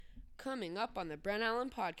Coming up on the Brent Allen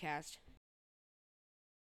Podcast.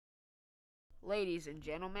 Ladies and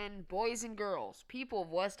gentlemen, boys and girls, people of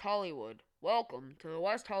West Hollywood, welcome to the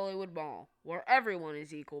West Hollywood Mall, where everyone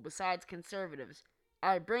is equal besides conservatives.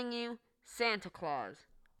 I bring you Santa Claus.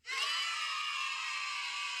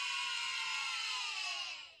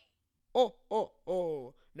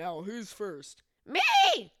 Oh, now who's first?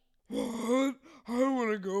 Me! What? I want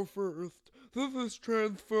to go first. This is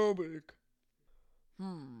transphobic.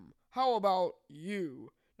 How about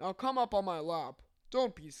you? Now come up on my lap.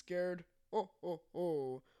 Don't be scared.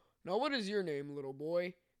 Oh. Now what is your name, little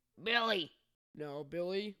boy? Billy. Now,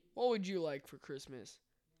 Billy, what would you like for Christmas?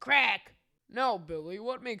 Crack. Now, Billy,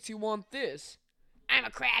 what makes you want this? I'm a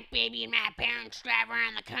crack baby and my parents drive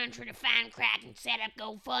around the country to find crack and set up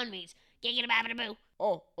GoFundMes. Giggity-babbity-boo.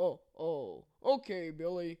 Oh. Okay,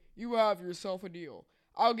 Billy, you have yourself a deal.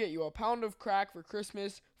 I'll get you a pound of crack for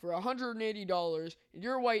Christmas for $180, and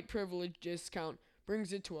your white privilege discount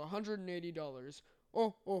brings it to $180.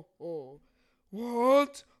 Oh.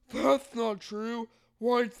 What? That's not true.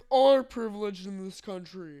 Whites are privileged in this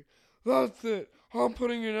country. That's it. I'm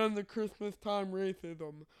putting an end to Christmas time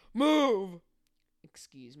racism. Move!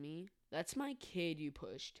 Excuse me? That's my kid you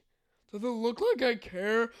pushed. Does it look like I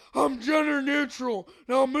care? I'm gender neutral.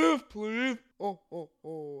 Now move, please.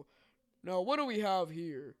 Oh. Now, what do we have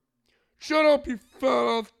here? Shut up, you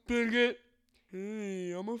fat-ass bigot.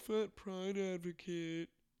 Hey, I'm a fat pride advocate.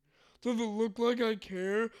 Does it look like I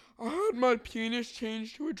care? I had my penis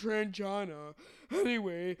changed to a transgina.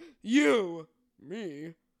 Anyway, you.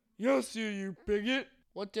 Me? Yes, you bigot.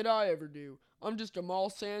 What did I ever do? I'm just a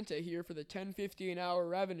mall Santa here for the $10.50 an hour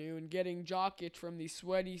revenue and getting jock itch from these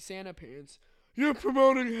sweaty Santa pants. You're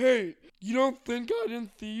promoting hate. You don't think I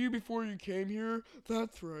didn't see you before you came here?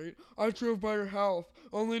 That's right. I drove by your house,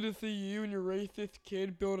 only to see you and your racist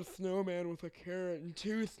kid build a snowman with a carrot and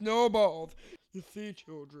 2 snowballs. You see,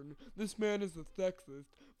 children, this man is a sexist,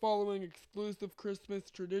 following exclusive Christmas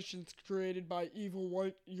traditions created by evil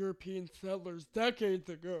white European settlers decades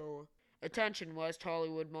ago. Attention, West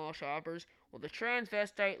Hollywood Mall shoppers. Will the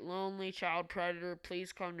transvestite lonely child predator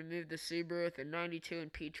please come to move the Subaru with the 92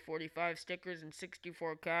 and peach 45 stickers and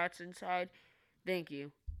 64 cats inside? Thank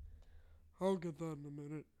you. I'll get that in a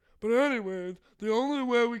minute. But anyways, the only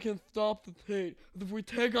way we can stop this hate is if we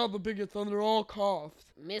take out the bigots under all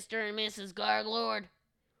costs. Mr. and Mrs. Garglord.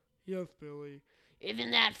 Yes, Billy.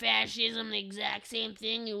 Isn't that fascism the exact same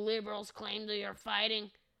thing you liberals claim that you're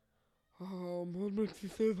fighting? What makes you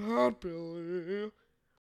say that, Billy?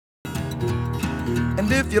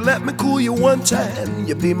 And if you let me cool you one time,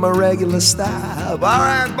 you'll be my regular stop.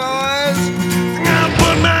 Alright, boys. I'm gonna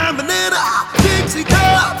put my banana Dixie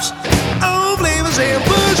cups on flavors and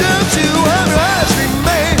push up to under ice cream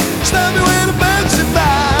man. Stop me when the bouncy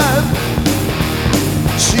vibe.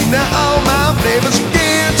 See now all my flavors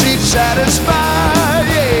guaranteed to satisfy.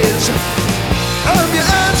 Yes, I'm your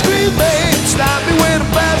ice cream man. Stop me when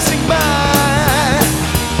I'm passing by.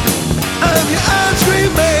 I'm your ice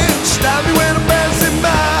cream man. Stop me when I'm passing by.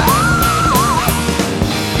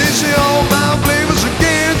 They say all my flavors are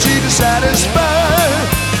guaranteed to satisfy.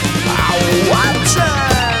 One time.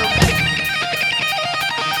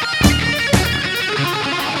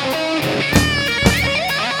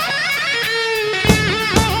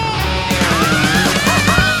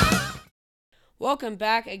 Welcome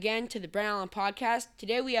back again to the Brent Allen Podcast.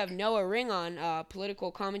 Today we have Noah Ring on,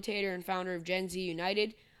 political commentator and founder of GenZ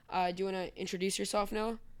United. Do you want to introduce yourself,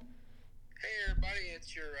 Noah? Hey everybody,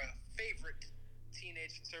 it's your favorite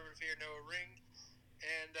teenage conservative here, Noah Ring,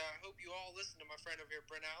 and I hope you all listen to my friend over here,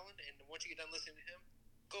 Brent Allen, and once you get done listening to him,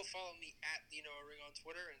 go follow me at the Noah Ring on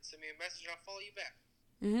Twitter and send me a message, I'll follow you back.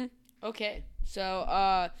 Okay, so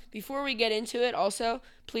before we get into it, also,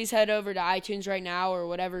 please head over to iTunes right now or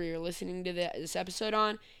whatever you're listening to this episode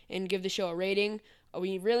on and give the show a rating.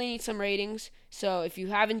 We really need some ratings, so if you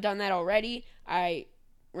haven't done that already, I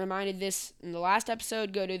reminded this in the last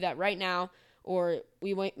episode, go do that right now, or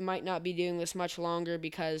we might not be doing this much longer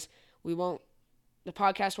because the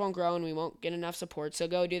podcast won't grow and we won't get enough support, so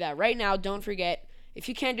go do that right now. Don't forget, if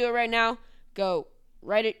you can't do it right now, go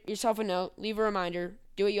write yourself a note, leave a reminder,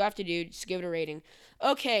 do what you have to do, just give it a rating.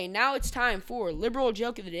 Okay, now it's time for Liberal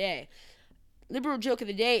Joke of the Day. Liberal Joke of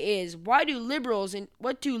the Day is, what do liberals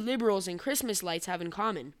and Christmas lights have in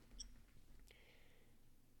common?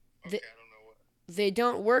 Okay, I don't know what. They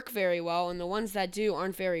don't work very well, and the ones that do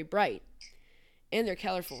aren't very bright. And they're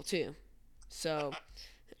colorful, too. So,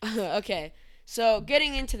 okay. So,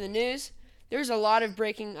 getting into the news, there's a lot of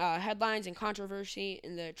breaking headlines and controversy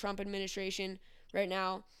in the Trump administration right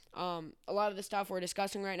now. A lot of the stuff we're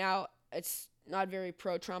discussing right now, it's not very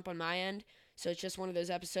pro-Trump on my end. So it's just one of those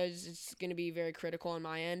episodes. It's going to be very critical on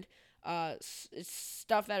my end. It's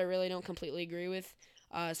stuff that I really don't completely agree with.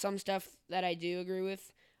 Some stuff that I do agree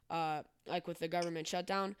with, like with the government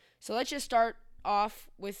shutdown. So let's just start off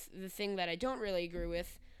with the thing that I don't really agree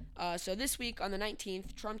with. So this week on the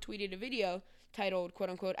 19th, Trump tweeted a video titled, quote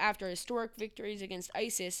unquote, "After historic victories against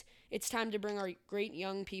ISIS, it's time to bring our great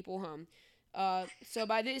young people home." So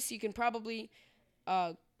by this, you can probably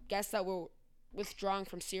guess that we're withdrawing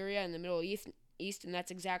from Syria in the Middle East, and that's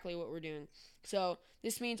exactly what we're doing. So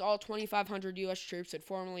this means all 2,500 U.S. troops would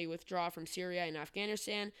formally withdraw from Syria and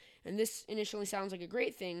Afghanistan, and this initially sounds like a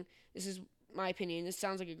great thing. This is my opinion. This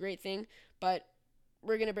sounds like a great thing, but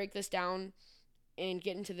we're going to break this down and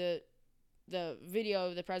get into the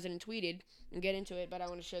video the president tweeted and get into it, but I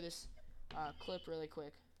want to show this clip really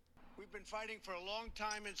quick. We've been fighting for a long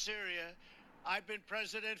time in Syria. I've been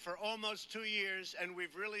president for almost 2 years, and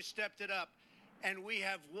we've really stepped it up. And we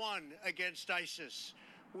have won against ISIS.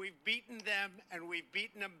 We've beaten them, and we've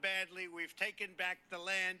beaten them badly. We've taken back the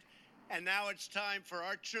land, and now it's time for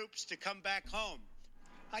our troops to come back home.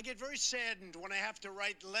 I get very saddened when I have to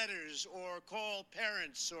write letters or call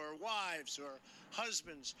parents or wives or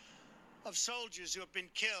husbands of soldiers who have been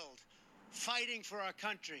killed fighting for our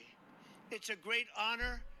country. It's a great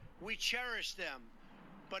honor. We cherish them,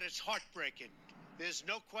 but it's heartbreaking. There's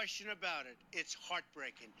no question about it. It's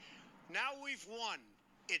heartbreaking. Now we've won.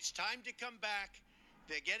 It's time to come back.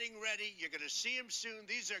 They're getting ready. You're going to see them soon.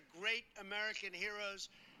 These are great American heroes.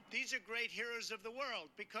 These are great heroes of the world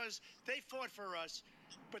because they fought for us,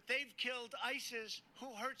 but they've killed ISIS,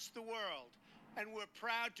 who hurts the world. And we're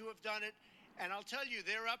proud to have done it. And I'll tell you,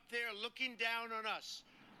 they're up there looking down on us.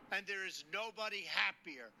 And there is nobody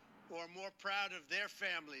happier or more proud of their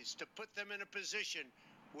families to put them in a position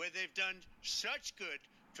where they've done such good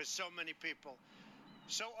for so many people.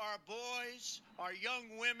 So our boys, our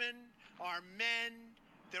young women, our men,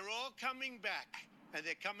 they're all coming back, and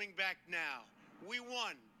they're coming back now. We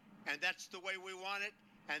won, and that's the way we want it,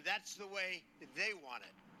 and that's the way they want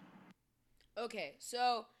it. Okay,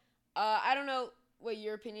 so I don't know what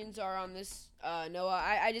your opinions are on this, Noah.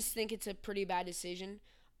 I just think it's a pretty bad decision.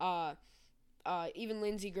 Even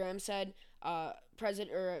Lindsey Graham said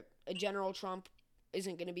General Trump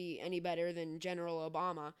isn't going to be any better than General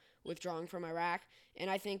Obama withdrawing from Iraq. And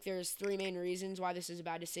I think there's three main reasons why this is a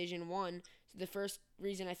bad decision. One, the first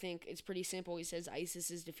reason, I think it's pretty simple. He says ISIS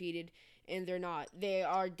is defeated, and they're not. They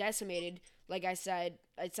are decimated. Like I said,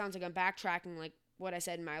 it sounds like I'm backtracking like what I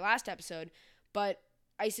said in my last episode, but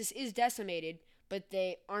ISIS is decimated, but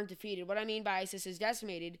they aren't defeated. What I mean by ISIS is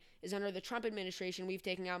decimated is under the Trump administration, we've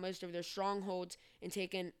taken out most of their strongholds and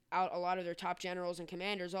taken out a lot of their top generals and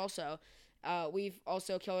commanders also. We've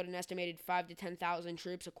also killed an estimated 5,000 to 10,000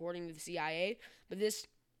 troops, according to the CIA. But this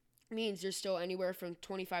means there's still anywhere from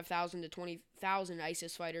 25,000 to 20,000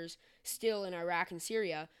 ISIS fighters still in Iraq and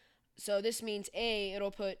Syria. So this means, A,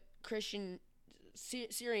 it'll put Christian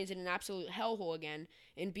Syrians in an absolute hellhole again,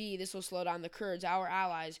 and B, this will slow down the Kurds, our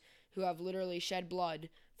allies, who have literally shed blood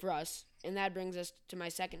for us. And that brings us to my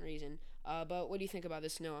second reason. But what do you think about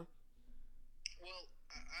this, Noah? Well,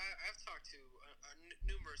 I've talked to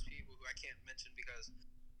numerous people who I can't mention because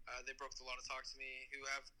they broke the law to talk to me, who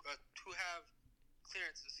have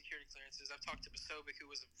clearances, security clearances. I've talked to Basovic, who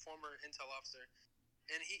was a former intel officer,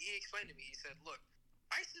 and he explained to me, he said, look,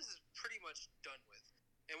 ISIS is pretty much done with.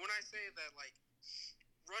 And when I say that, like,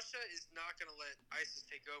 Russia is not going to let ISIS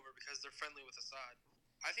take over because they're friendly with Assad,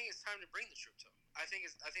 I think it's time to bring the troops home.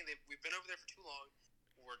 We've been over there for too long.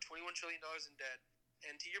 We're $21 trillion in debt.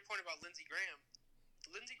 And to your point about Lindsey Graham's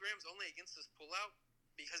only against this pullout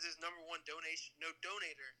because his number one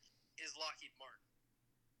donator is Lockheed Martin.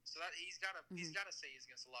 So that he's got to say he's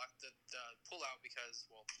against the pullout because,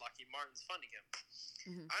 well, Lockheed Martin's funding him.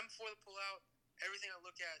 Mm-hmm. I'm for the pullout. Everything I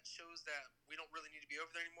look at shows that we don't really need to be over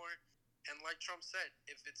there anymore. And like Trump said,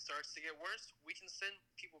 if it starts to get worse, we can send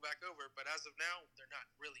people back over. But as of now, they're not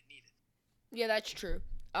really needed. Yeah, that's true.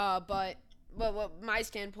 But what my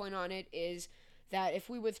standpoint on it is that if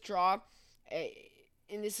we withdraw,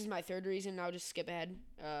 and this is my third reason, I'll just skip ahead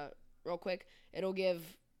real quick. It'll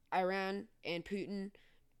give Iran and Putin,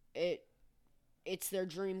 it's their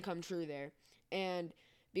dream come true there. And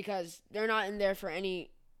because they're not in there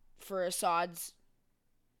for Assad's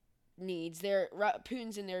needs.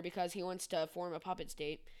 Putin's in there because he wants to form a puppet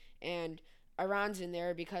state, and Iran's in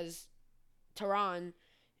there because Tehran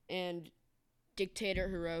and dictator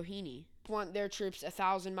Rouhani want their troops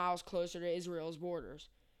 1,000 miles closer to Israel's borders.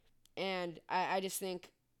 And I just think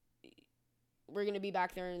we're going to be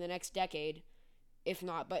back there in the next decade, if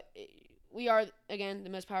not. But we are, again, the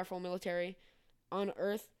most powerful military on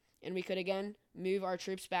Earth, and we could, again, move our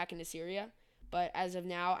troops back into Syria. But as of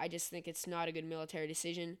now, I just think it's not a good military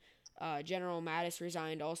decision. General Mattis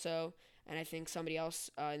resigned also, and I think somebody else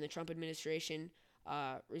in the Trump administration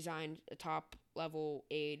resigned, a top level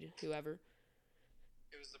aide, whoever.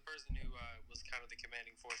 It was the person who was kind of the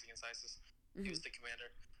commanding force against ISIS. He was the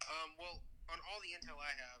commander. Well, on all the intel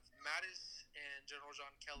I have, Mattis and General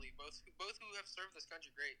John Kelly, both who have served this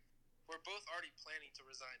country great, were both already planning to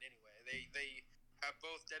resign anyway. They have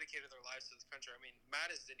both dedicated their lives to this country. I mean,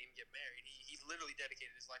 Mattis didn't even get married. He literally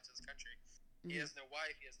dedicated his life to this country. He has no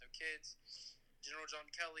wife. He has no kids. General John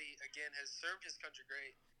Kelly, again, has served his country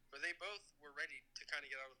great, but they both were ready to kind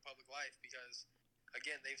of get out of the public life because,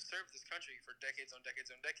 again, they've served this country for decades on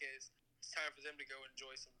decades on decades. It's time for them to go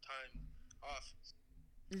enjoy some time off.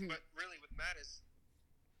 But really, with Mattis,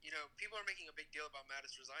 people are making a big deal about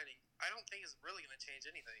Mattis resigning. I don't think it's really going to change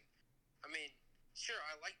anything. I mean, sure,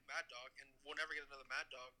 I like Mad Dog, and we'll never get another Mad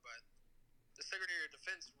Dog, but the Secretary of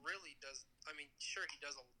Defense really does. I mean, sure, he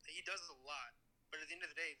does a lot, but at the end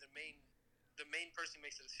of the day, the main person who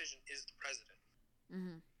makes the decision is the president.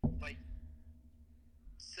 Like,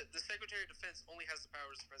 the Secretary of Defense only has the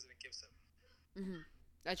powers the president gives him.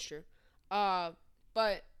 That's true.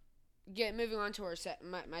 But moving on to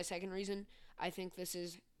my second reason, I think this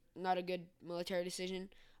is not a good military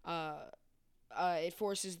decision. It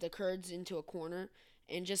forces the Kurds into a corner,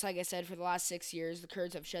 and just like I said, for the last 6 years, the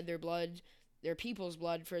Kurds have shed their blood, their people's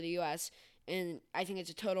blood, for the U.S., and I think it's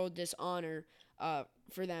a total dishonor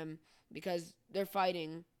for them because they're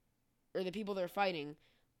fighting, or the people they're fighting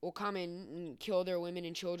will come in and kill their women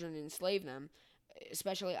and children and enslave them,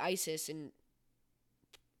 especially ISIS and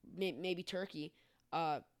maybe Turkey,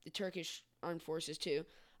 the Turkish armed forces too.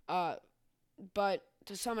 But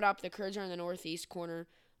to sum it up, the Kurds are in the northeast corner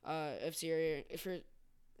of Syria. For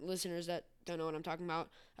listeners that don't know what I'm talking about,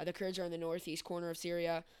 the Kurds are in the northeast corner of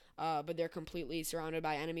Syria, but they're completely surrounded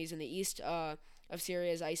by enemies. In the east of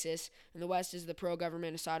Syria is ISIS. In the west is the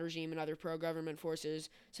pro-government Assad regime and other pro-government forces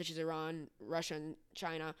such as Iran, Russia, and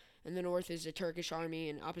China. In the north is the Turkish army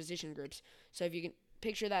and opposition groups. So if you can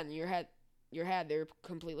picture that in your head, they're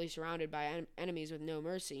completely surrounded by enemies with no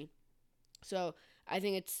mercy. So I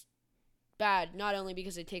think it's bad, not only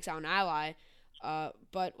because it takes out an ally,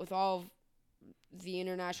 but with all of the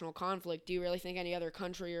international conflict, do you really think any other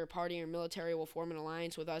country or party or military will form an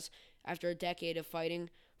alliance with us after a decade of fighting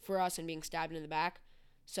for us and being stabbed in the back?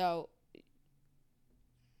 So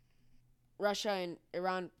Russia and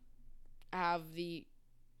Iran have the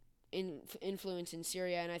influence in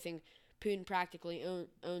Syria, and I think Putin practically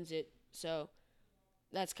owns it. So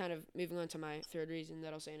that's kind of moving on to my third reason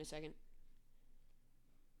that I'll say in a second.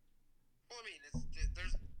 Well, I mean,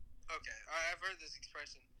 okay. I've heard this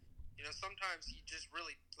expression. Sometimes you just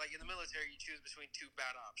really, like in the military, you choose between two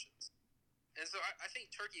bad options. And so I think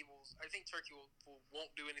Turkey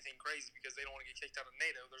won't do anything crazy because they don't want to get kicked out of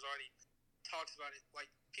NATO. There's already talks about it.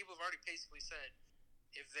 Like, people have already basically said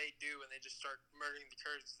if they do and they just start murdering the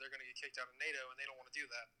Kurds, they're going to get kicked out of NATO, and they don't want to do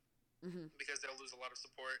that because they'll lose a lot of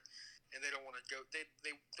support, and they don't want to go. They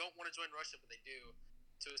don't want to join Russia, but they do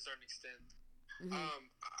to a certain extent.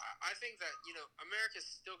 I think that America's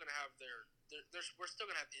still going to have we're still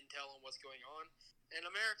going to have intel on what's going on, and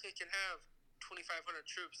America can have 2,500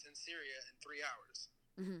 troops in Syria in 3 hours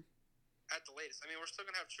at the latest. I mean, we're still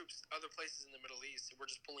going to have troops other places in the Middle East. We're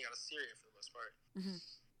just pulling out of Syria for the most part.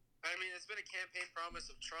 I mean, it's been a campaign promise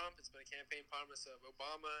of Trump. It's been a campaign promise of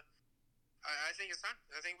Obama. I think it's time.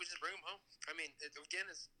 I think we just bring them home. I mean, again,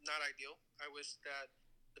 it's not ideal. I wish that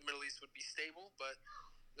the Middle East would be stable, but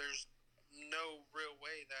there's no real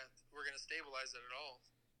way that we're going to stabilize it at all.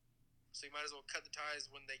 So you might as well cut the ties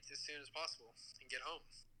as soon as possible and get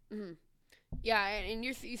home. Yeah, and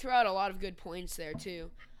you throw out a lot of good points there too.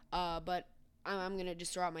 But I'm going to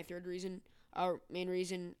just throw out my third reason, our main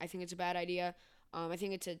reason. I think it's a bad idea. I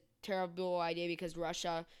think it's a terrible idea because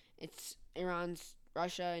Russia and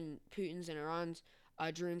Putin's and Iran's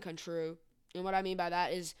dream come true. And what I mean by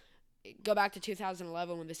that is, go back to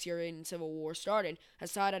 2011 when the Syrian civil war started.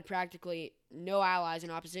 Assad had practically no allies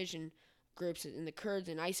and opposition groups, and the Kurds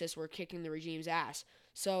and ISIS were kicking the regime's ass.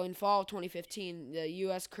 So in fall of 2015, the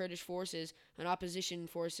U.S. Kurdish forces and opposition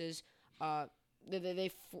forces,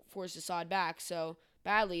 they forced Assad back so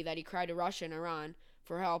badly that he cried to Russia and Iran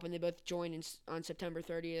for help, and they both joined on September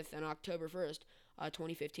 30th and October 1st,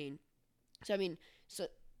 2015. So I mean,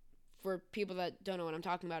 for people that don't know what I'm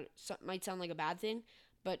talking about, it might sound like a bad thing,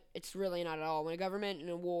 but it's really not at all. When a government in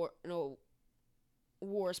a war,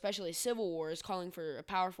 especially a civil war, is calling for a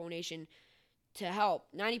powerful nation to help,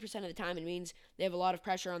 90% of the time it means they have a lot of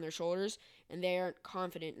pressure on their shoulders and they aren't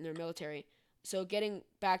confident in their military. So getting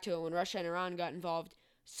back to it, when Russia and Iran got involved,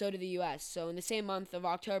 so did the U.S. So in the same month of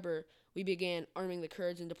October, we began arming the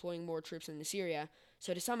Kurds and deploying more troops into Syria.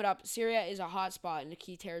 So to sum it up, Syria is a hot spot and a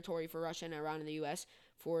key territory for Russia and Iran and the U.S.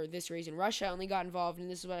 For this reason, Russia only got involved, and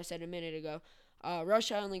this is what I said a minute ago.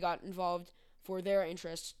 Russia only got involved for their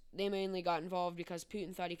interests. They mainly got involved because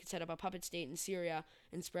Putin thought he could set up a puppet state in Syria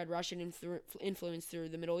and spread Russian influence through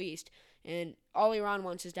the Middle East. And all Iran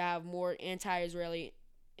wants is to have more anti-Israeli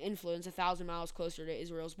influence 1,000 miles closer to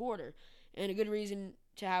Israel's border, and a good reason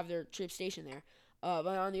to have their troops stationed there. But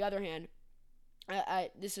on the other hand,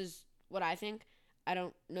 this is what I think. I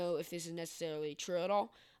don't know if this is necessarily true at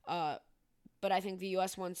all, but I think the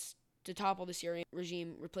U.S. wants to topple the Syrian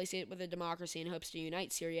regime, replace it with a democracy in hopes to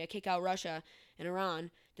unite Syria, kick out Russia and Iran,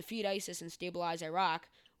 defeat ISIS, and stabilize Iraq,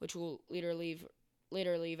 which will later leave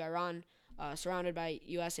Iran surrounded by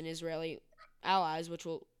U.S. and Israeli allies, which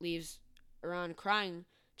will leave Iran crying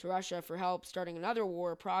to Russia for help, starting another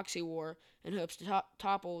war, a proxy war, in hopes to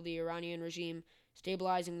topple the Iranian regime,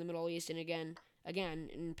 stabilizing the Middle East, and again,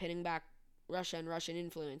 and pinning back Russia and Russian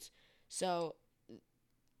influence. So,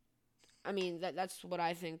 I mean, that's what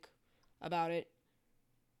I think about it.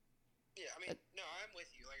 Yeah, I mean, no, I'm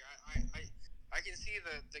with you. Like, I can see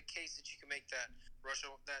the case that you can make that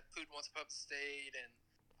Putin wants a puppet state and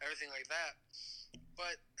everything like that.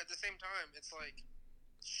 But at the same time, it's like,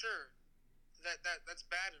 sure, that's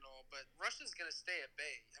bad and all, but Russia's going to stay at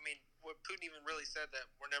bay. I mean, what Putin even really said that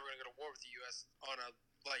we're never going to go to war with the U.S. on a,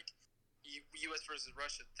 like, U.S. versus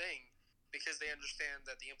Russia thing because they understand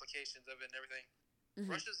that the implications of it and everything.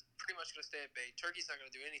 Mm-hmm. Russia's pretty much going to stay at bay. Turkey's not going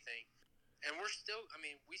to do anything. And we're still, I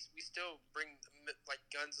mean, we still bring, like,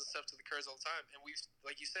 guns and stuff to the Kurds all the time. And we've,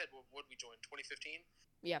 like you said, what did we join, 2015?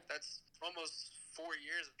 Yeah. That's almost 4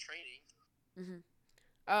 years of training. Mm-hmm.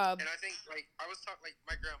 And I think, like, I was talking, like,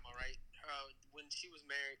 my grandma, right? When she was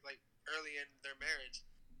married, like, early in their marriage,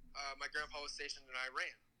 my grandpa was stationed in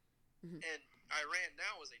Iran. Mm-hmm. And Iran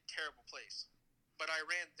now is a terrible place. But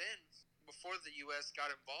Iran then, before the U.S. got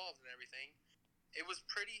involved and everything, it was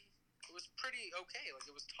pretty okay. Like,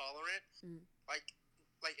 it was tolerant. Mm. Like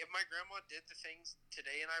if my grandma did the things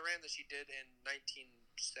today in Iran that she did in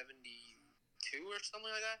 1972 or something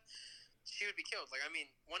like that, she would be killed. Like, I mean,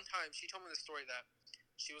 one time she told me the story that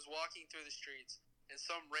she was walking through the streets and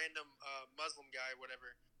some random Muslim guy,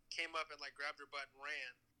 whatever, came up and, like, grabbed her butt and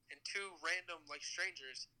ran. And two random, like,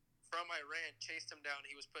 strangers from Iran chased him down.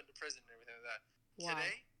 And he was put into prison and everything like that. Wow.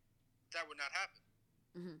 Today, that would not happen.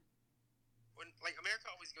 Mm-hmm. When, like,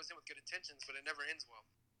 America always goes in with good intentions, but it never ends well.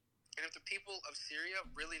 And if the people of Syria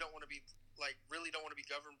really don't want to be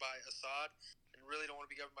governed by Assad and really don't want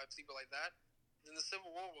to be governed by people like that, then the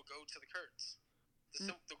civil war will go to the Kurds.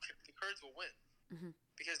 The Kurds will win. Mm-hmm.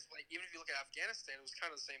 Because, like, even if you look at Afghanistan, it was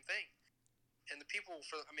kind of the same thing. And the people,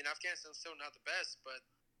 Afghanistan's still not the best, but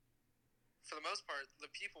for the most part,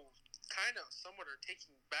 the people kind of somewhat are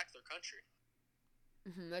taking back their country.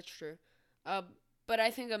 Mm-hmm, that's true. But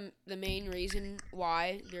I think the main reason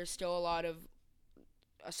why there's still a lot of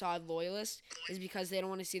Assad loyalists is because they don't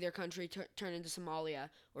want to see their country turn into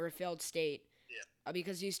Somalia or a failed state. Yeah.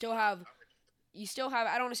 Because you still have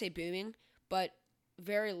I don't want to say booming, but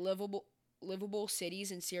very livable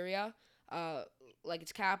cities in Syria. Like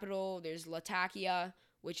its capital, there's Latakia,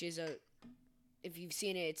 which is if you've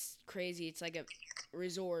seen it, it's crazy. It's like a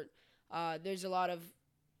resort. There's a lot of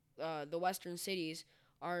the western cities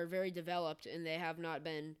are very developed and they have not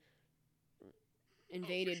been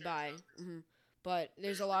invaded by. Mm-hmm. But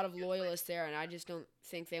there's a lot of loyalists there, and I just don't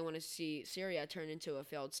think they want to see Syria turn into a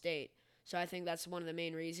failed state. So I think that's one of the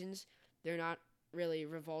main reasons they're not really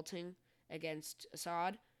revolting against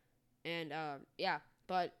Assad. And yeah,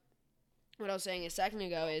 but what I was saying a second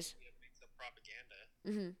ago is propaganda.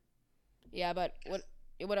 Mm-hmm. Yeah, but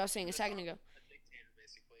what I was saying a second ago. A dictator,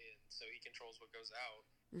 basically, and so he controls what goes out.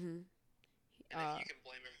 Mm-hmm. And if you can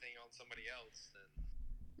blame everything on somebody else, then.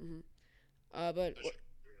 Mm-hmm.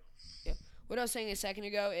 What I was saying a second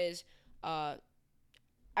ago is, I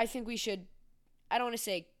think we should. I don't want to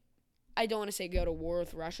say go to war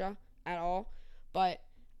with Russia at all, but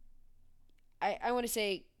I want to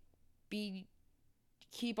say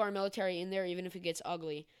keep our military in there even if it gets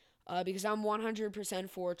ugly. Because I'm 100%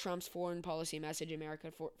 for Trump's foreign policy message,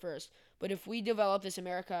 America first. But if we develop this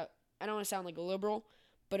America, I don't want to sound like a liberal,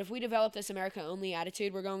 but if we develop this America-only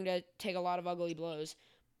attitude, we're going to take a lot of ugly blows.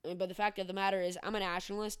 But the fact of the matter is, I'm a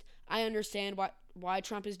nationalist. I understand why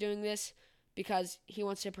Trump is doing this, because he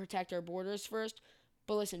wants to protect our borders first.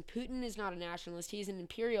 But listen, Putin is not a nationalist. He's an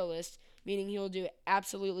imperialist, meaning he'll do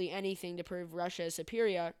absolutely anything to prove Russia is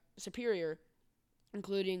superior,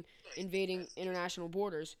 including invading international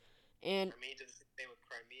borders. And he did the same with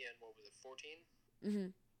Crimea in, what was it, 14?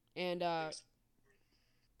 Mm-hmm. And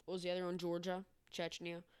what was the other one? Georgia,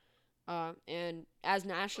 Chechnya. And as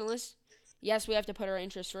nationalists, yes, we have to put our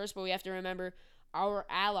interests first, but we have to remember our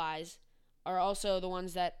allies are also the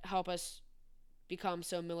ones that help us become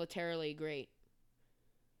so militarily great.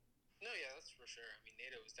 No, yeah, that's for sure. I mean,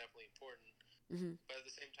 NATO is definitely important, Hmm. but at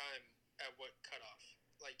the same time, at what cutoff?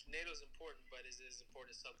 Like NATO's important, but is as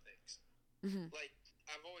important as some things. Hmm. Like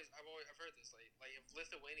I've heard this. Like if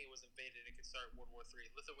Lithuania was invaded, it could start World War III.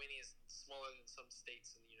 Lithuania is smaller than some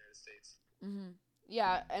states in the United States. Hmm.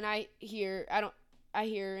 Yeah, and I hear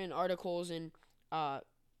in articles and uh,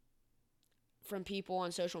 from people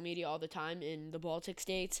on social media all the time in the Baltic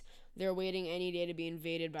states, they're waiting any day to be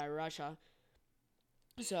invaded by Russia.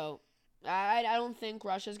 So I don't think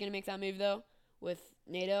Russia's gonna make that move though with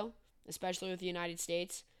NATO, especially with the United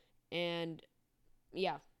States, and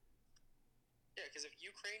yeah. Yeah, because if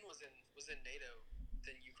Ukraine was in NATO,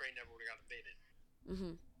 then Ukraine never would have got invaded.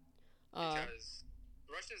 Hmm. Because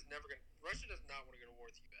Russia does not want to go to war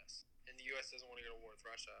with the U.S. and the U.S. doesn't want to go to war with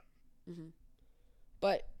Russia. Hmm.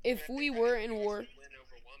 But I mean, if we I were think in the U.S. war, would win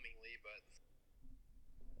overwhelmingly, but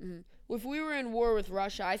if we were in war with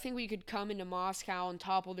Russia, I think we could come into Moscow and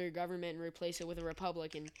topple their government and replace it with a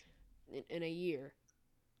republic in a year.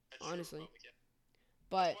 a true Honestly, Republican. That's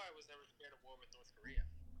but why I was never scared of war with North Korea.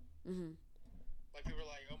 hmm Like people were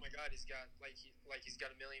like, "Oh my God, he's got he's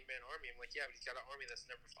got a 1,000,000-man army." I'm like, "Yeah, but he's got an army that's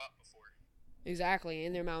never fought before." exactly,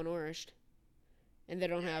 and they're malnourished, and they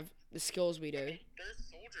don't Yeah. have the skills we I do. mean, their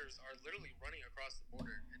soldiers are literally running across the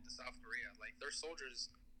border into South Korea. Like their soldiers,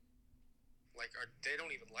 they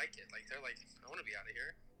don't even like it. Like they're like, "I want to be out of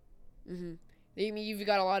here." Hmm. You've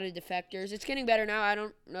got a lot of defectors. It's getting better now. I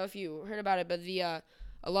don't know if you heard about it, but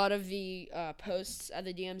a lot of the posts at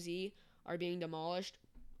the DMZ are being demolished.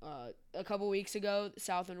 A couple weeks ago,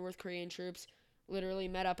 South and North Korean troops literally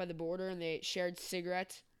met up at the border and they shared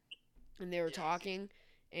cigarettes and they were Yeah. talking.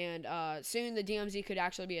 And soon the DMZ could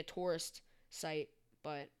actually be a tourist site.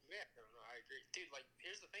 But Yeah, no, I agree, dude. Like,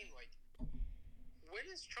 here's the thing. Like, when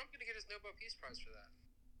is Trump gonna get his Nobel Peace Prize for that?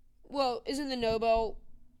 well, isn't the Nobel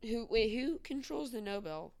who controls the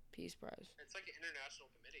Nobel Peace Prize? It's like an international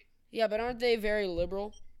committee. Yeah, but aren't they very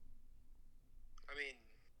liberal? I mean,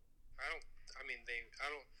 I don't. I mean, I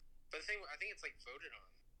don't. But the thing, I think it's like voted on.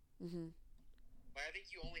 Hmm. Like, I think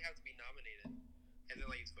you only have to be nominated, and then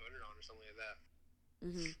like it's voted on or something like that.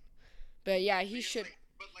 Hmm. But yeah, he Because, should.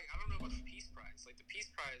 but I don't know about the Peace Prize. Like the Peace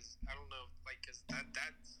Prize, I don't know. Like, cause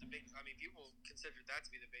that's the big. I mean, people consider that to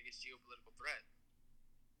be the biggest geopolitical threat.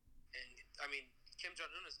 And I mean, Kim Jong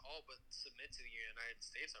Un is all but submit to the United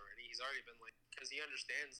States already. He's already been like, because he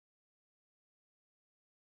understands.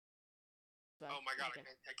 Oh my God, Okay.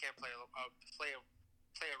 I can't play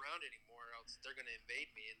around anymore, or else they're gonna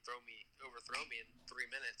invade me and overthrow me in 3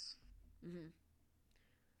 minutes. Hmm.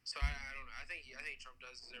 So I don't know. I think Trump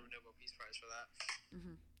does deserve a Nobel Peace Prize for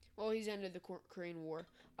that. Well, he's ended the Korean War.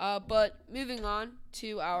 But moving on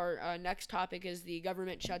to our next topic is the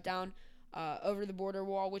government shutdown over the border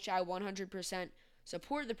wall, which I 100%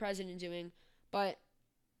 support the president doing, but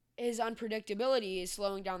his unpredictability is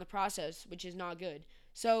slowing down the process, which is not good.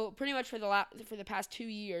 So pretty much for the past 2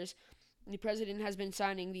 years, the president has been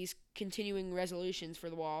signing these continuing resolutions for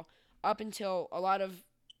the wall up until a lot of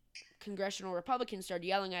congressional Republicans started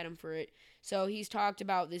yelling at him for it. So he's talked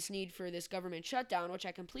about this need for this government shutdown, which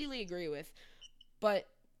I completely agree with, but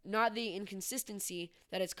not the inconsistency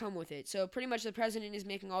that has come with it. So pretty much the president is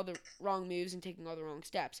making all the wrong moves and taking all the wrong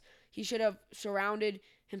steps. He should have surrounded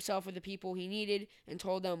himself with the people he needed and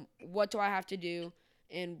told them, what do I have to do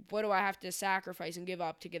and what do I have to sacrifice and give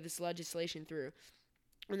up to get this legislation through?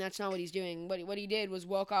 And that's not what he's doing. What he did was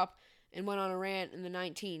woke up and went on a rant in the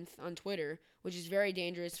 19th on Twitter, which is very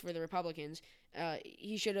dangerous for the Republicans.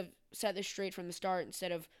 He should have set this straight from the start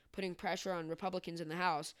instead of putting pressure on Republicans in the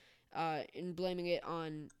House and blaming it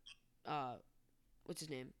on what's his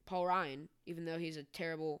name, Paul Ryan, even though he's a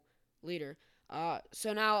terrible leader.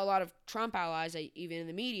 So now a lot of Trump allies, even in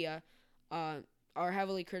the media, are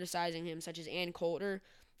heavily criticizing him, such as Ann Coulter,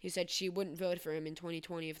 who said she wouldn't vote for him in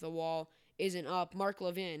 2020 if the wall isn't up. Mark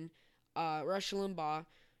Levin, Rush Limbaugh,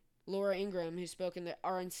 Laura Ingraham, who spoke in the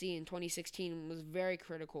RNC in 2016, was very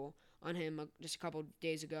critical on him just a couple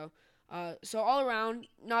days ago. So all around,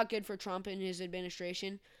 not good for Trump and his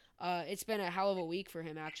administration. It's been a hell of a week for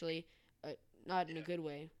him, actually. Not in a good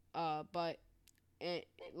way, but a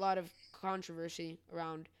lot of controversy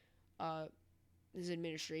around his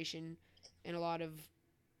administration, and a lot of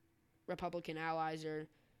Republican allies are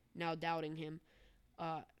now doubting him.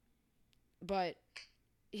 But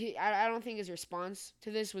I don't think his response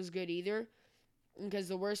to this was good either, because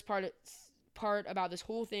the worst part about this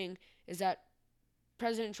whole thing is that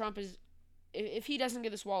President Trump is, if he doesn't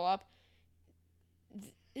get this wall up,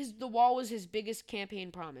 the wall was his biggest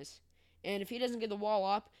campaign promise, and if he doesn't get the wall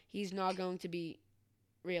up, he's not going to be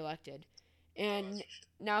reelected. And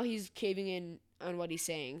now he's caving in on what he's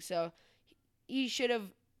saying. So he should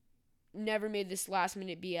have never made this last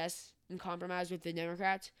minute BS and compromise with the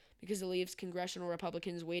Democrats because it leaves congressional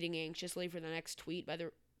Republicans waiting anxiously for the next tweet by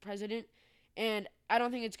the president. And I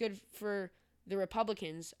don't think it's good for the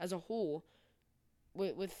Republicans as a whole,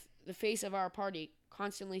 with the face of our party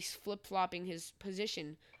constantly flip flopping his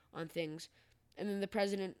position on things. And then the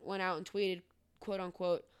president went out and tweeted, quote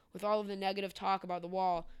unquote, with all of the negative talk about the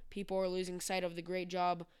wall, people are losing sight of the great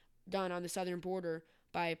job done on the southern border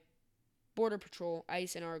by Border Patrol,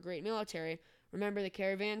 ICE, and our great military. Remember the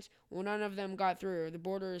caravans? Well, none of them got through. The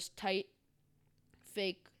border is tight.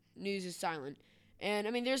 Fake news is silent. And,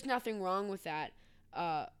 I mean, there's nothing wrong with that,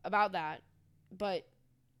 about that. But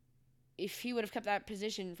if he would have kept that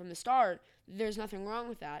position from the start, there's nothing wrong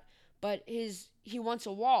with that. But he wants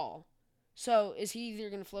a wall. So is he either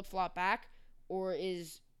going to flip-flop back, or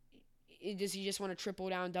does he just want to triple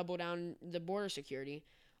down, double down the border security?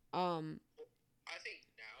 I think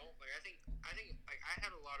now, I think I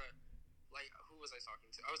had a lot of, who was I talking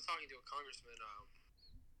to? I was talking to a congressman a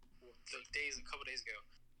couple days ago,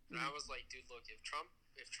 and I was like, dude, look, if Trump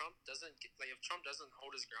doesn't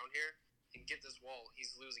hold his ground here and get this wall,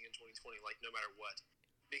 he's losing in 2020, no matter what.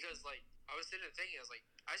 Because I was sitting there thinking, I was like,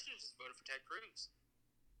 I should have just voted for Ted Cruz.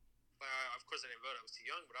 Of course I didn't vote, I was too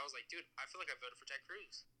young, but I was like, dude, I feel like I voted for Ted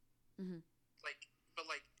Cruz. Mm-hmm.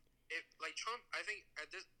 Trump, I think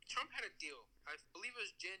Trump had a deal. I believe it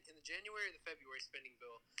was in the January or the February spending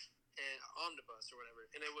bill and omnibus or whatever,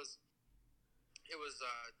 and it was $25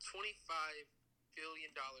 billion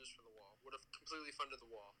for the wall. Would have completely funded the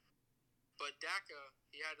wall, but DACA,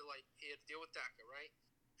 he had to deal with DACA, right?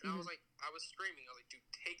 And I was like, I was screaming. I was like, dude,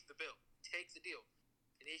 take the bill, take the deal.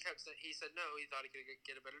 And he said no. He thought he could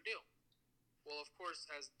get a better deal. Well, of course,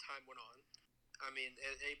 as time went on, I mean,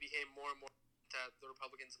 it became more and more that the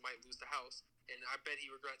Republicans might lose the House, and I bet he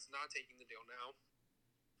regrets not taking the deal now.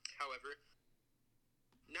 However,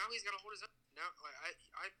 now he's got to hold his own. Now,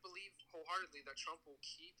 I believe wholeheartedly that Trump will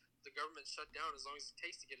keep the government shut down as long as it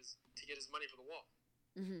takes to get his money for the wall.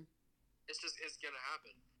 Mm-hmm. It's gonna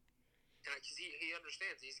happen, and because he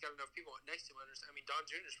understands, he's got enough people next to him. I mean, Don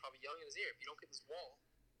Jr. is probably yelling in his ear, if you don't get this wall,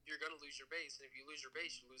 you're gonna lose your base, and if you lose your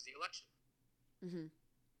base, you lose the election. Mm-hmm.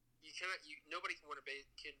 Nobody can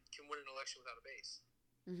win an election without a base.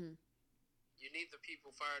 Mm-hmm. You need the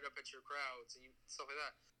people fired up at your crowds and stuff like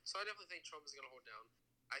that. So I definitely think Trump is going to hold down.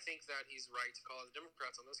 I think that he's right to call out the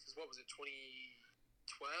Democrats on this, because what was it, 2012,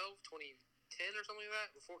 2010 or something like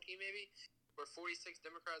that, or 14 maybe, where 46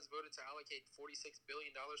 Democrats voted to allocate $46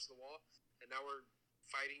 billion to the wall, and now we're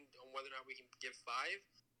fighting on whether or not we can give $5.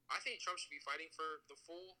 I think Trump should be fighting for the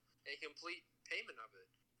full and complete payment of it.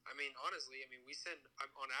 I mean, honestly, we send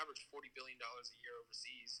on average $40 billion a year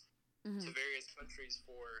overseas to various countries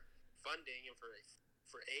for funding and for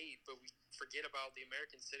aid, but we forget about the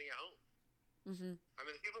Americans sitting at home. Mm-hmm. I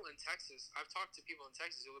mean, the people in Texas, I've talked to people in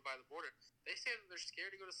Texas who live by the border, they say that they're scared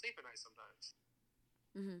to go to sleep at night sometimes.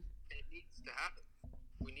 Mm-hmm. And it needs to happen.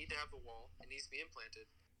 We need to have the wall. It needs to be implemented.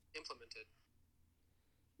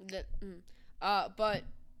 But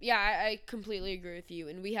yeah, I completely agree with you.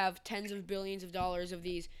 And we have tens of billions of dollars of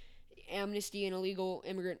these amnesty and illegal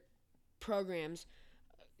immigrant programs,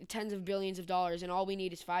 tens of billions of dollars, and all we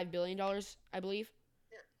need is $5 billion, I believe.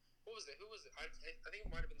 Yeah. What was it? Who was it? I think it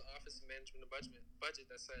might have been the Office of Management and Budget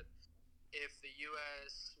that said if the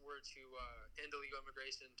U.S. were to end illegal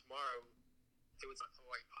immigration tomorrow, it was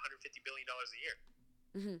like $150 billion a year.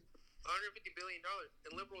 Mm-hmm. $150 billion.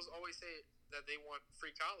 And liberals always say that they want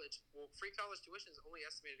free college. Well, free college tuition is only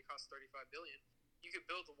estimated to cost $35 billion. You could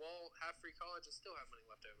build the wall, have free college, and still have money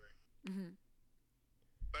left over. Mm-hmm.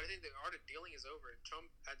 But I think the art of dealing is over. Trump,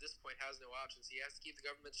 at this point, has no options. He has to keep the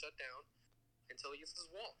government shut down until he gets his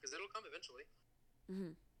wall, because it'll come eventually.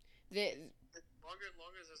 Mm-hmm. The longer and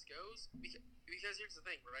longer as this goes, because here's the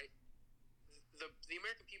thing, right? The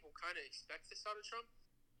American people kind of expect this out of Trump.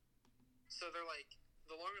 So they're like,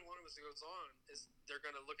 the longer and longer this goes on, is they're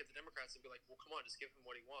going to look at the Democrats and be like, well, come on, just give him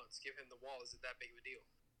what he wants. Give him the wall. Is it that big of a deal?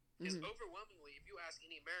 Because overwhelmingly, if you ask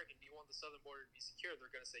any American, do you want the southern border to be secure, they're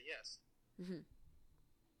going to say yes. Mm-hmm.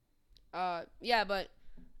 Yeah, but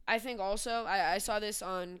I think also, I saw this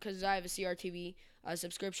on, because I have a CRTV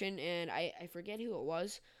subscription, and I forget who it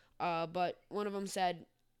was, but one of them said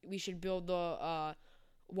we should build the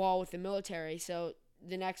wall with the military, so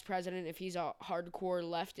the next president, if he's a hardcore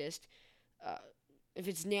leftist, if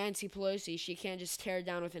it's Nancy Pelosi, she can't just tear it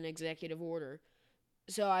down with an executive order.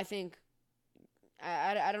 So I think,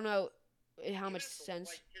 I don't know how much sense.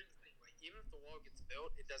 Here's the thing, even if the wall gets built, don't,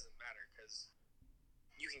 it doesn't matter because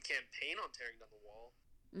you can campaign on tearing down the wall,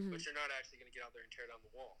 Mm-hmm. but you're not actually going to get out there and tear down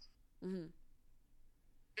the wall. Mm-hmm.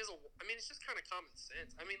 It's just kind of common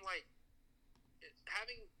sense. I mean, like,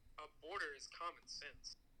 having a border is common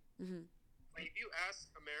sense. Mm-hmm. Like, if you ask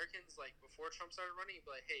Americans, like, before Trump started running, you'd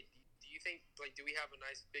be like, hey, do you think, like, do we have a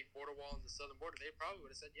nice big border wall on the southern border? They probably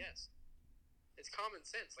would have said yes. It's common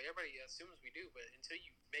sense. Like, everybody assumes we do, but until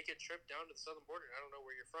you make a trip down to the southern border, I don't know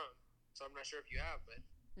where you're from, so I'm not sure if you have, but...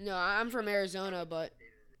 No, I'm from Arizona, but...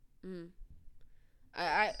 Mm-hmm.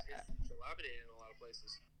 It's dilapidated in a lot of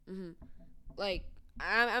places. Mm-hmm. Like,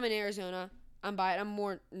 I'm in Arizona. I'm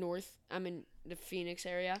more north. I'm in the Phoenix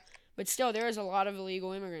area. But still, there is a lot of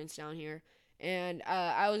illegal immigrants down here. And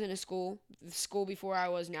I was in the school before I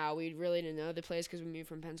was now. We really didn't know the place because we moved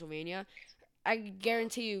from Pennsylvania. I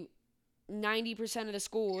guarantee you 90% of the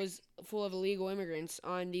school is full of illegal immigrants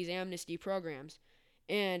on these amnesty programs.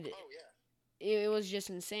 And Oh, yeah. it was just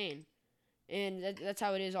insane. And that's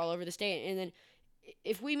how it is all over the state. And then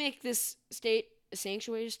if we make this state a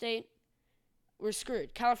sanctuary state, we're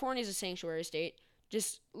screwed. California is a sanctuary state.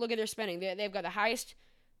 Just look at their spending. They've got the highest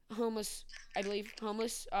homelessness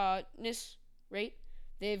rate.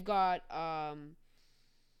 They've got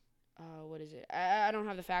what is it? I don't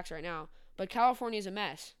have the facts right now, but California is a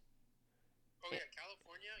mess. Oh, yeah,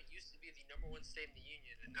 California used to be the number one state in the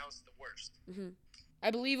union, and now it's the worst. Mm-hmm. I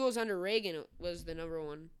believe it was under Reagan. It was the number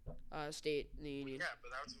one state in the union. Yeah, but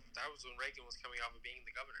that was when Reagan was coming off of being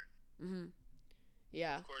the governor. Mm-hmm.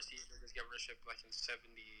 Yeah. Of course, he did his governorship like in 76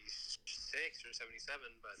 or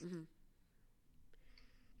 77, but... Mm-hmm.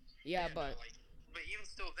 Yeah, but... But even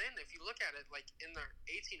still then, if you look at it, like, in the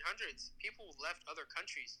 1800s, people left other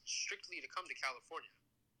countries strictly to come to California.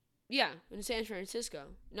 Yeah, in San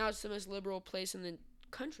Francisco. Now it's the most liberal place in the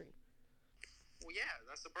country. Well, yeah,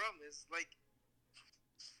 that's the problem. Is like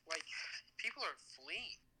people are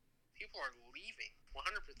fleeing. People are leaving.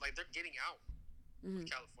 100%. Like, they're getting out of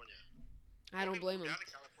California. I don't blame them. People moved out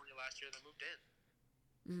of California last year that moved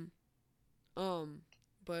in.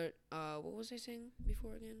 But what was I saying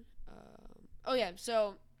before again? Oh yeah.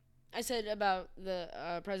 So I said about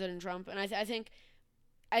the President Trump, and I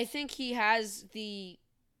think he has the.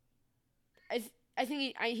 I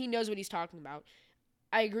think he knows what he's talking about.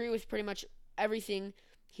 I agree with pretty much everything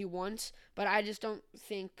he wants, but I just don't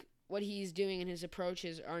think what he's doing and his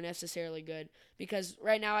approaches are necessarily good. Because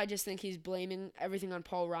right now I just think he's blaming everything on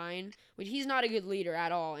Paul Ryan, which he's not a good leader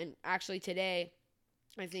at all. And actually today,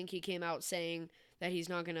 I think he came out saying that he's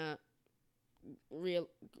not going to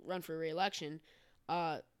run for re-election.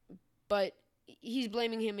 But he's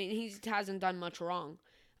blaming him, and he hasn't done much wrong.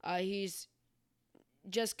 He's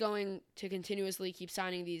just going to continuously keep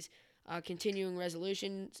signing these continuing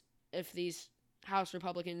resolutions if these House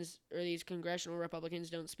Republicans or these congressional Republicans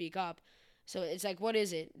don't speak up. So it's like, what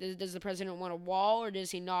is it? Does the president want a wall, or does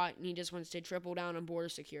he not, and he just wants to triple down on border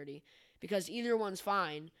security? Because either one's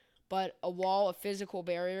fine, but a wall, a physical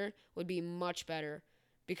barrier, would be much better.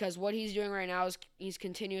 Because what he's doing right now is he's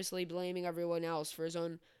continuously blaming everyone else for his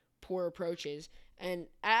own poor approaches. And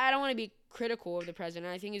I don't want to be critical of the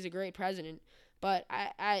president. I think he's a great president. But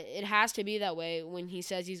it has to be that way when he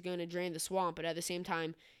says he's going to drain the swamp. But at the same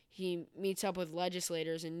time, he meets up with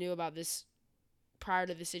legislators and knew about this prior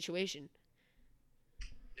to the situation.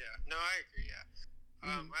 Yeah, no, I agree. Yeah,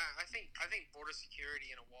 I think border security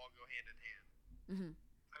and a wall go hand in hand. Mm-hmm.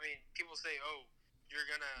 I mean, people say, "Oh, you're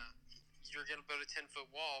gonna build a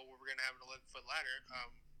 10-foot wall where we're gonna have an 11-foot ladder."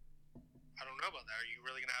 I don't know about that. Are you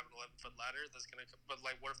really gonna have an 11-foot ladder that's gonna? But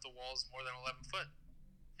like, what if the wall's more than 11 foot?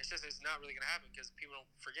 It's not really gonna happen because people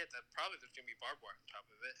don't forget that probably there's gonna be barbed wire on top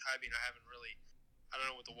of it. I mean, I don't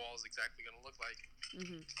know what the wall is exactly gonna look like.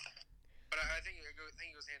 Mm-hmm. But I think it goes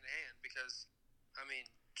hand in hand because, I mean,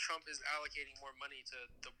 Trump is allocating more money to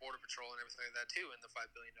the Border Patrol and everything like that too in the $5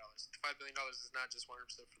 billion. The $5 billion is not just 100%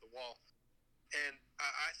 for the wall. And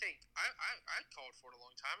I think I called for it a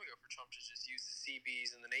long time ago for Trump to just use the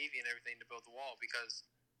Seabees and the Navy and everything to build the wall because,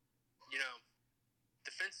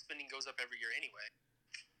 defense spending goes up every year anyway.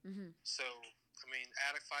 Mm-hmm. So, I mean,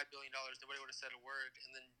 add a $5 billion, nobody would have said a word,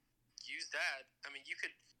 and then use that. I mean, he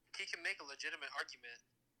can make a legitimate argument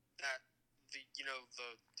that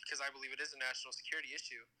because I believe it is a national security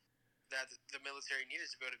issue that the military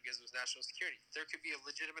needed to build it because it was national security. There could be a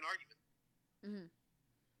legitimate argument. Mm-hmm.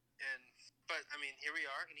 But I mean, here we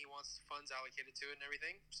are, and he wants funds allocated to it and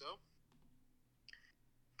everything. So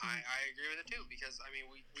I agree with it too because I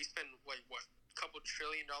mean, we spend like what a couple $1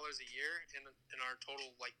 trillion a year in our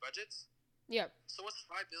total like budgets. Yep. So what's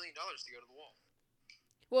 $5 billion to go to the wall?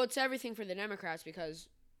 Well, it's everything for the Democrats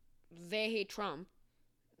because they hate Trump.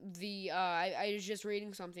 I was just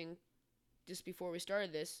reading something just before we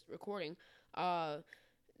started this recording,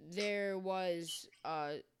 there was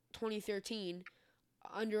 2013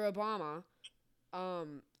 under Obama.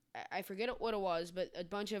 I forget what it was, but a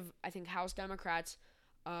bunch of, I think, House Democrats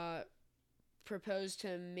proposed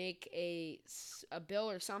to make a bill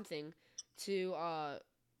or something to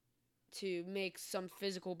make some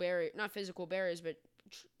not physical barriers, but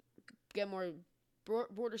get more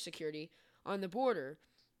border security on the border.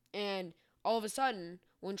 And all of a sudden,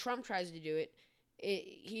 when Trump tries to do it,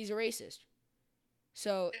 he's a racist.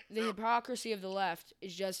 So the hypocrisy of the left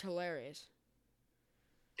is just hilarious.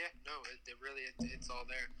 Yeah, no, it really, it's all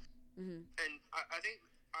there. Mm-hmm. And I think,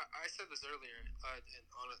 I said this earlier on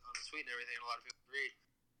a tweet and everything, and a lot of people agreed.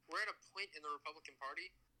 We're at a point in the Republican Party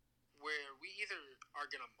where we either are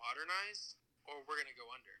going to modernize or we're going to go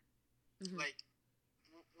under. Mm-hmm. Like,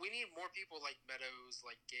 we need more people like Meadows,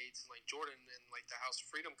 like Gates, and like Jordan, and like the House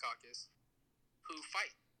Freedom Caucus who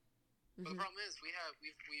fight. Mm-hmm. But the problem is we've had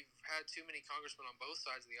too many congressmen on both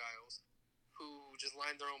sides of the aisles who just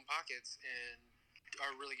line their own pockets and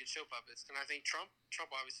are really good show puppets. And I think Trump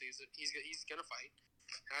obviously he's going to fight.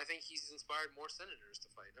 And I think he's inspired more senators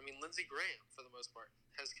to fight. I mean, Lindsey Graham, for the most part,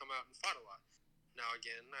 has come out and fought a lot. Now,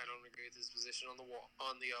 again, I don't agree with his position on the war,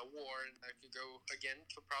 and that could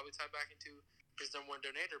probably tie back into his number one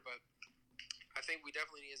donator. But I think we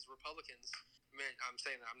definitely need, as Republicans, I'm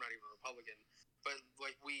saying that I'm not even a Republican, but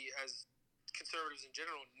like we as conservatives in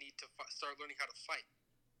general need to start learning how to fight.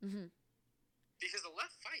 Mm-hmm. Because the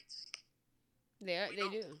left fights. They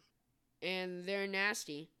do. And they're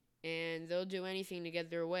nasty. And they'll do anything to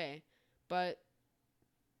get their way. But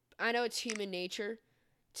I know it's human nature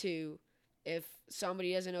to, if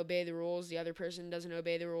somebody doesn't obey the rules, the other person doesn't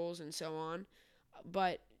obey the rules, and so on.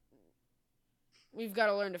 But we've got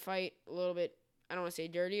to learn to fight a little bit, I don't want to say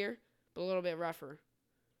dirtier, but a little bit rougher.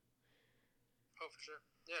 Oh, for sure.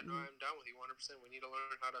 Yeah, no, I'm down with you 100%. We need to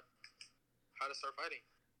learn how to start fighting.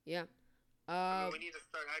 Yeah. We need to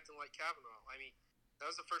start acting like Kavanaugh. I mean, that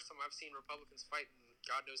was the first time I've seen Republicans fight in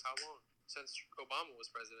God knows how long, since Obama was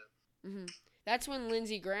president. Mm-hmm. That's when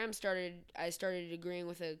Lindsey Graham I started agreeing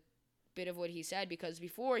with a bit of what he said, because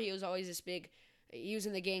before he was always he was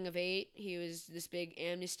in the Gang of Eight. He was this big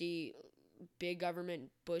amnesty, big government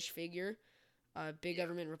Bush figure, big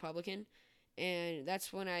government Republican. And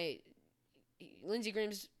that's when Lindsey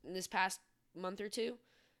Graham's, in this past month or two,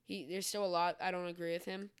 there's still a lot I don't agree with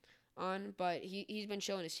him on, but he's been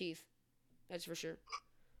showing his teeth. That's for sure.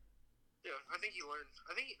 Yeah, I think he learned.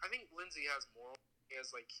 I think Lindsey has moral. He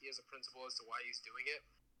has a principle as to why he's doing it.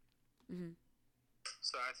 Mm-hmm.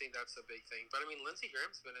 So I think that's a big thing. But I mean, Lindsey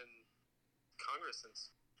Graham's been in Congress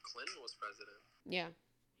since Clinton was president. Yeah,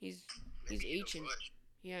 he's ancient.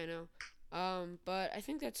 Yeah, I know. But I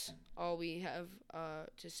think that's all we have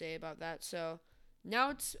to say about that. So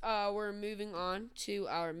now we're moving on to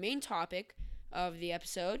our main topic of the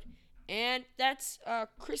episode, and that's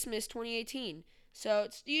Christmas 2018. So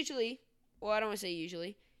it's usually, well, I don't want to say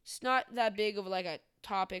usually, it's not that big of like a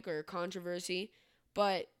topic or controversy,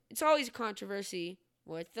 but it's always a controversy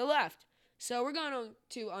with the left. So we're going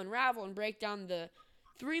to unravel and break down the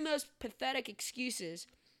 3 most pathetic excuses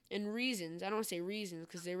and reasons, I don't want to say reasons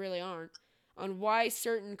because they really aren't, on why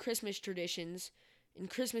certain Christmas traditions, and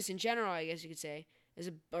Christmas in general, I guess you could say, is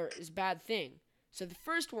a bad thing. So the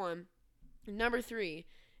first one, number 3,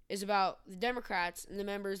 is about the Democrats and the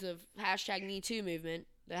members of #MeToo movement,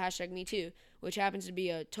 the #MeToo, which happens to be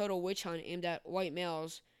a total witch hunt aimed at white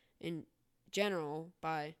males in general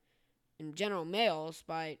males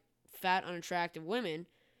by fat, unattractive women.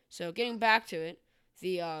 So getting back to it,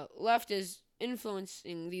 the left is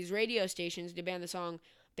influencing these radio stations to ban the song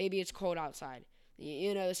 "Baby It's Cold Outside."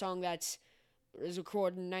 You know, the song was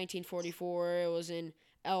recorded in 1944. It was in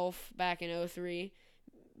Elf back in 2003.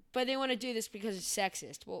 But they want to do this because it's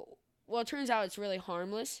sexist. Well, it turns out it's really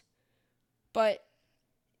harmless. But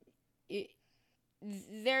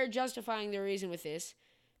they're justifying their reason with this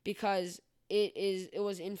because it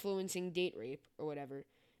was influencing date rape or whatever.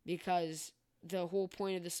 Because the whole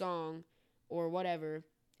point of the song or whatever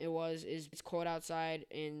is it's cold outside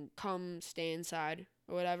and come stay inside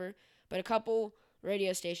or whatever. But a couple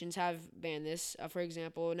radio stations have banned this. For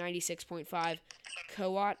example, 96.5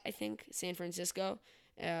 Kowat, I think, San Francisco.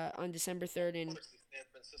 On December 3rd in San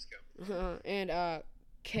Francisco. And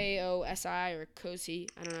KOSI or KOSI,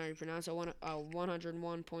 I don't know how you pronounce it,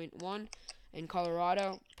 101.1 in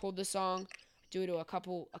Colorado pulled the song due to a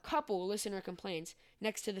couple listener complaints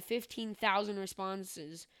next to the 15,000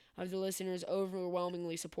 responses of the listeners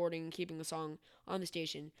overwhelmingly supporting and keeping the song on the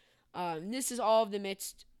station. This is all in the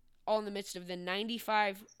midst of the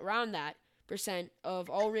 95%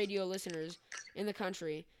 of all radio listeners in the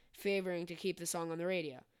country favoring to keep the song on the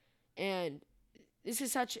radio. And this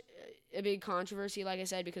is such a big controversy, like I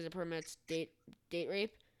said, because it permits date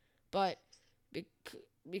rape, but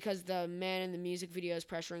because the man in the music video is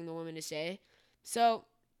pressuring the woman to stay. So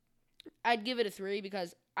I'd give it a 3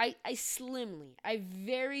 because I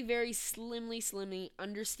very, very slimly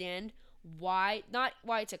understand why, not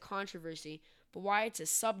why it's a controversy, but why it's a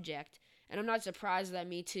subject. And I'm not surprised that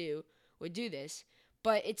Me Too would do this.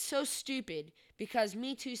 But it's so stupid because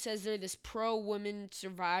Me Too says they're this pro-women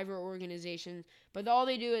survivor organization, but all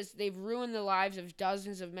they do is they've ruined the lives of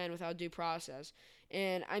dozens of men without due process.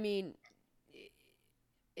 And, I mean,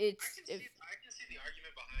 I can see the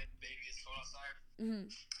argument behind Baby It's Cold Outside. Mm-hmm.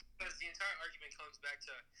 Because the entire argument comes back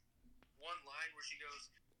to one line where she goes,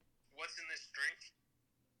 "What's in this drink?"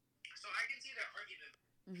 So I can see that argument.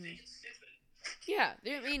 Mm-hmm. I think it's stupid. Yeah,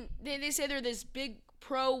 they say they're this big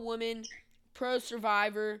pro-woman,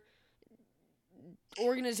 pro-survivor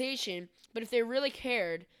organization, but if they really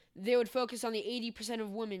cared, they would focus on the 80%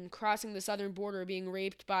 of women crossing the southern border being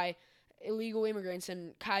raped by illegal immigrants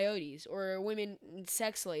and coyotes, or women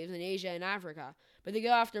sex slaves in Asia and Africa. But they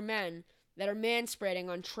go after men that are manspreading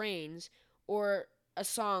on trains or a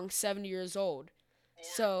song 70 years old. Or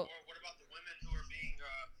what about the women who are being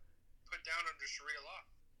put down under Sharia law?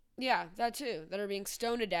 Yeah, that too. That are being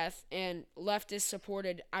stoned to death and leftist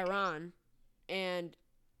supported Iran and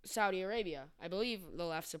Saudi Arabia. I believe the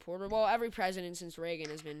left supporter. Well, every president since Reagan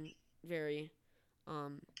has been very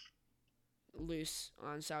loose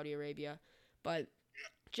on Saudi Arabia. But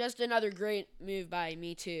just another great move by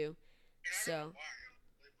Me Too. So,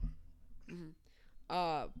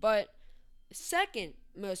 but second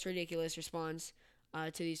most ridiculous response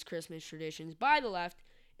to these Christmas traditions by the left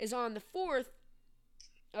is on the 4th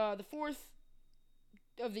of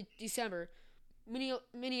December.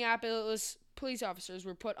 Minneapolis police officers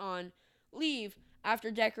were put on leave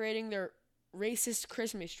after decorating their racist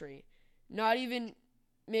Christmas tree. Not even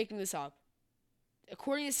making this up.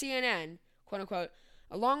 According to CNN, quote unquote,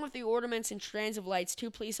 along with the ornaments and strands of lights, 2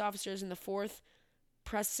 police officers in the 4th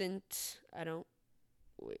precinct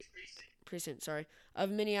of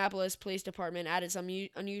Minneapolis Police Department added some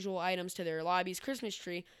unusual items to their lobby's Christmas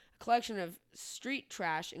tree. A collection of street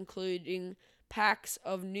trash, including packs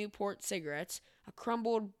of Newport cigarettes, a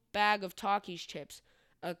crumbled bag of Takis chips,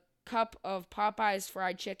 a cup of Popeye's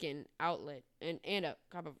fried chicken outlet, and a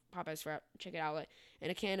cup of Popeye's fried chicken outlet,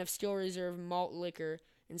 and a can of Steel Reserve malt liquor,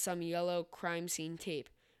 and some yellow crime scene tape.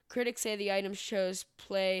 Critics say the items shows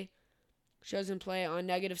in play on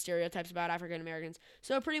negative stereotypes about African Americans.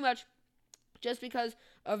 So pretty much, just because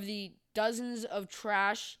of the dozens of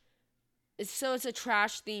trash, it's a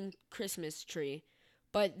trash-themed Christmas tree,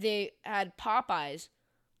 but they had a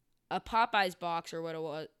Popeyes box or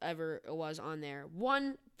whatever it was on there.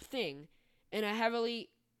 One thing in a heavily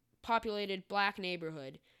populated black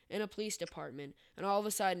neighborhood in a police department, and all of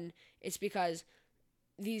a sudden it's because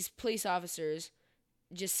these police officers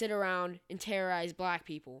just sit around and terrorize black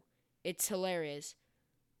people. It's hilarious.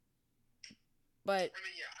 But I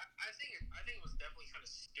mean, yeah, I think it was definitely kind of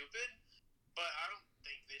stupid, but I don't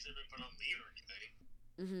think they should have been put on leave or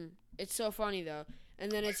anything. It's so funny though.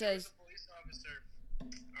 And then it says, there was a police officer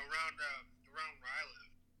around where I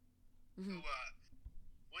live who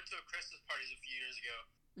went to a Christmas party a few years ago,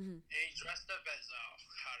 and he dressed up as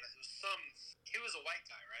he was a white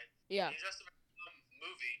guy, right? Yeah. And he dressed up as some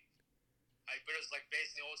movie, but it was like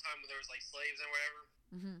based in the old time when there was like slaves and whatever.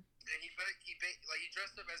 And he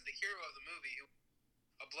dressed up as the hero of the movie,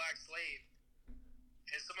 a black slave,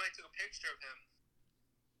 and somebody took a picture of him,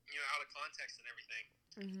 out of context and everything.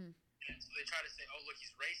 And so they tried to say, "Oh, look,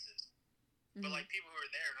 he's racist." But like people who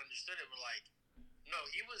were there and understood it were like, "No,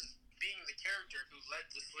 he was being the character who led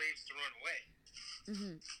the slaves to run away."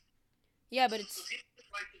 Yeah, but it's. So people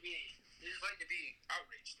just like to be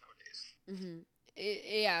outraged nowadays.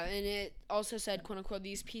 Yeah, and it also said, quote unquote,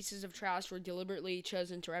 these pieces of trash were deliberately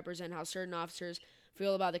chosen to represent how certain officers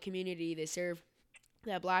feel about the community they serve.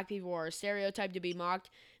 That black people are stereotyped to be mocked,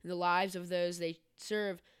 and the lives of those they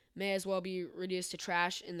serve may as well be reduced to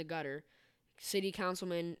trash in the gutter. City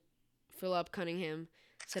Councilman Philip Cunningham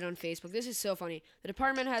said on Facebook, "This is so funny. The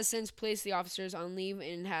department has since placed the officers on leave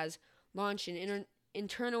and has launched an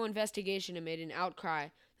internal investigation amid an outcry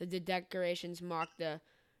that the decorations mock the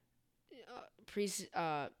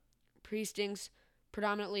precinct's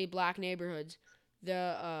predominantly black neighborhoods.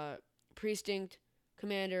 The precinct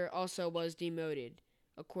commander also was demoted,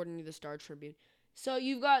 according to the Star Tribune." So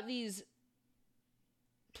you've got these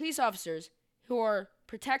police officers who are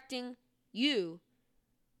protecting their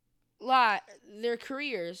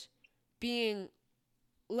careers being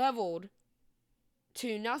leveled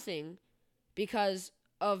to nothing because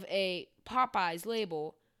of a Popeyes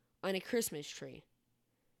label on a Christmas tree.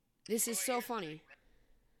 This is so funny.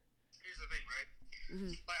 Here's the thing, right?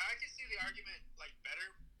 Mm-hmm. Like, I can see the argument like better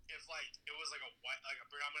if like it was like a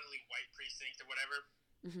predominantly white precinct or whatever.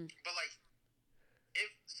 Mm-hmm. But like,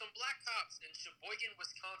 if some black cops in Sheboygan,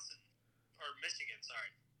 Wisconsin, or Michigan,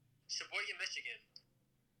 Michigan,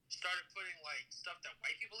 started putting like stuff that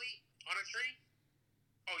white people eat on a tree,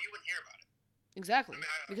 oh, you wouldn't hear about it. Exactly. I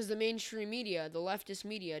mean, because the mainstream media, the leftist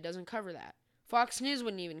media, doesn't cover that. Fox News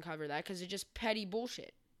wouldn't even cover that because it's just petty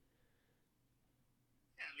bullshit.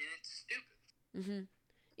 Yeah, I mean, it's stupid. Mm-hmm.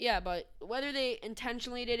 Yeah, but whether they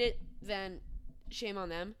intentionally did it, then shame on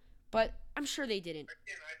them. But I'm sure they didn't.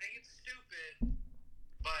 Again, I think it's stupid,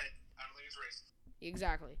 but I don't think it's racist.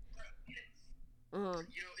 Exactly. Uh-huh.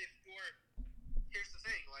 You know, here's the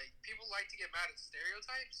thing, like, people like to get mad at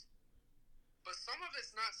stereotypes, but some of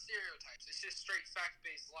it's not stereotypes. It's just straight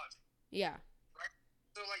fact-based logic. Yeah. Right?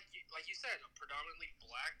 So, like you said, a predominantly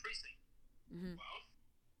black precinct. Mm-hmm. Well,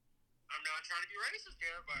 I'm not trying to be racist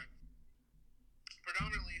here, but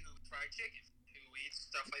predominantly who fried chicken, who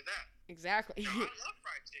eats stuff like that. Exactly. Now, I love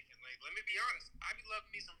fried chicken. Like, let me be honest. I be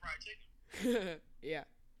loving me some fried chicken. Yeah.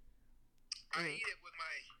 I eat it with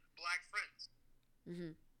my black friends.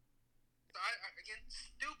 Mm-hmm. So, again,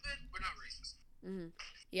 stupid, but not racist. Mm-hmm.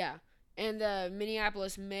 Yeah. And the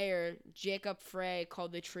Minneapolis mayor, Jacob Frey,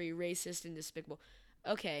 called the tree racist and despicable.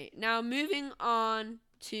 Okay, now moving on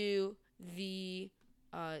to the...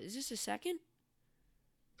 is this a second?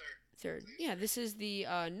 Third. Yeah, this is the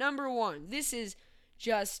number one. This is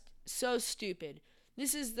just so stupid.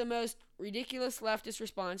 This is the most ridiculous leftist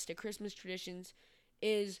response to Christmas traditions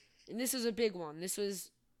and this is a big one. This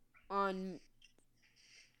was on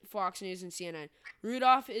Fox News and CNN.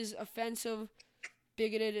 Rudolph is offensive,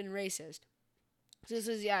 bigoted, and racist. So this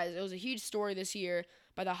is, it was a huge story this year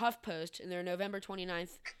by the HuffPost in their November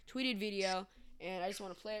 29th tweeted video, and I just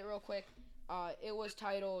want to play it real quick. It was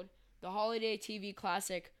titled, "The Holiday TV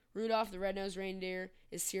Classic, Rudolph the Red-Nosed Reindeer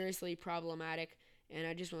is Seriously Problematic," and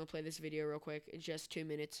I just want to play this video real quick. It's just 2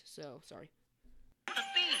 minutes, so sorry.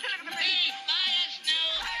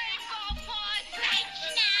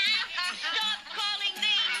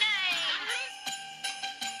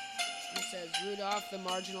 It says, Rudolph the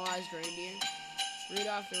Marginalized Reindeer.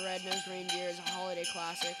 Rudolph the Red-Nosed Reindeer is a holiday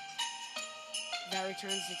classic that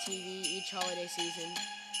returns to TV each holiday season.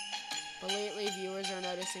 But lately, viewers are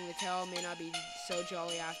noticing the tale may not be so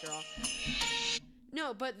jolly after all.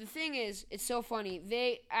 No, but the thing is, it's so funny.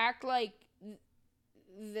 They act like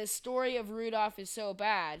the story of Rudolph is so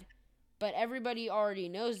bad, but everybody already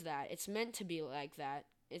knows that. It's meant to be like that.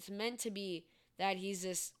 It's meant to be that he's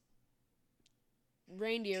this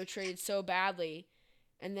reindeer treated so badly,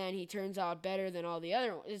 and then he turns out better than all the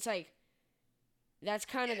other ones. It's like, that's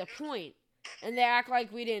kind of the point. And they act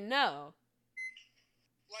like we didn't know.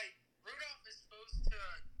 Like, Rudolph is supposed to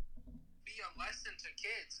be a lesson to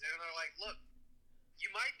kids. And they're like, look,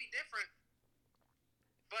 you might be different,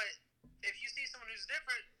 but if you see someone who's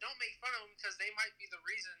different, don't make fun of them because they might be the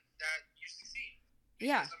reason that you succeed.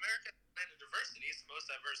 Yeah. Because America is a land of diversity. It's the most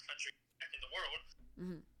diverse country in the world.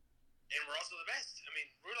 Mm-hmm. And we're also the best. I mean,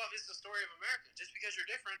 Rudolph is the story of America. Just because you're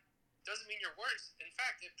different doesn't mean you're worse. In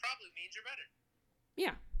fact, it probably means you're better.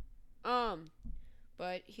 Yeah.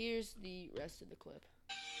 But here's the rest of the clip.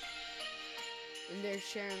 And they're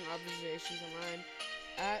sharing observations online.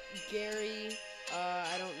 At Gary,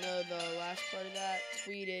 I don't know the last part of that,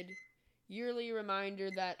 tweeted, yearly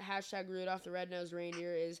reminder that hashtag Rudolph the Red-Nosed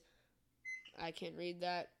Reindeer is, I can't read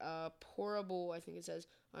that, horrible, I think it says,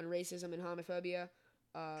 on racism and homophobia.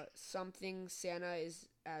 Something Santa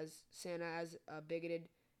as a bigoted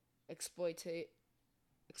exploitive,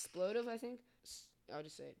 I think. I'll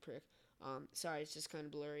just say it, prick. Sorry, it's just kind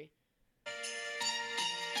of blurry.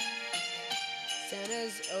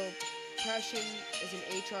 Santa's oppression is an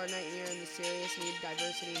HR nightmare and the serious need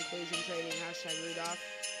diversity, inclusion training, hashtag Rudolph.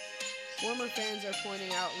 Former fans are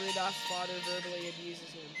pointing out Rudolph's father verbally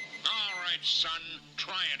abuses him. All right, son,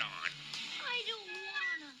 try it on. I don't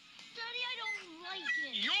wanna. Daddy, I don't like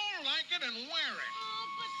it. You'll like it and wear it. Oh,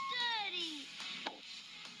 but Daddy,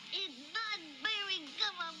 it's not very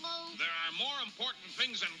comfortable. There are more important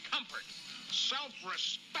things than comfort.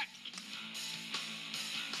 Self-respect.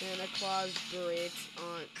 Santa Claus berates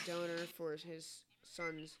Aunt Donor for his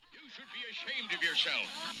sons. You should be ashamed of yourself.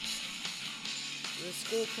 The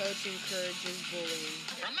school coach encourages bullying.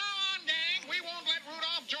 From now on, gang, we won't let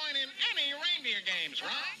Rudolph join in any reindeer games,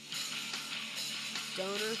 right?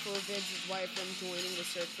 Donor forbids his wife from joining the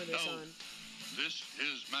search for their son. This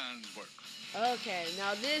is man's work. Okay,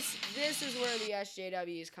 now this is where the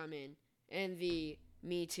SJWs come in, and the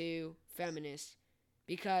Me Too feminists,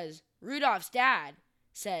 because Rudolph's dad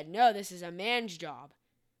said, no, this is a man's job.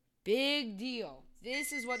 Big deal.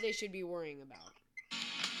 This is what they should be worrying about.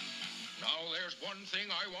 Now, there's one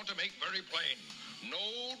thing I want to make very plain.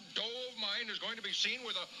 No doe of mine is going to be seen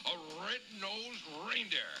with a red-nosed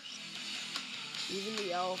reindeer. Even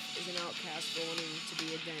the elf is an outcast for wanting to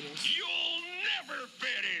be a dentist. You'll never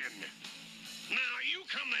fit in. Now, you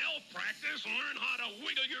come to elf practice and learn how to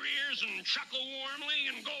wiggle your ears and chuckle warmly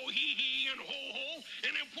and go hee-hee and ho-ho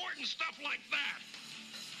and important stuff like that.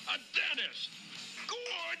 A dentist.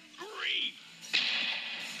 Good grief.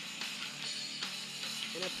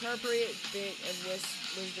 An appropriate bit of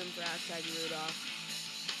wisdom for hashtag Rudolph.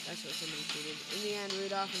 That's what somebody tweeted. In the end,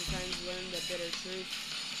 Rudolph and friends learned the bitter truth.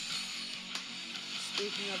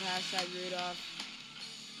 Speaking of hashtag Rudolph,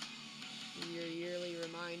 your yearly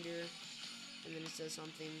reminder, and then it says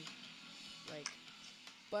something like,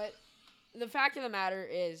 but the fact of the matter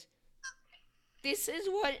is, this is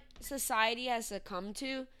what society has succumbed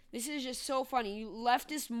to. This is just so funny. You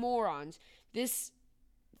leftist morons.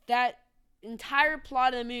 That entire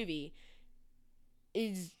plot of the movie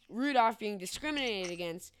is Rudolph being discriminated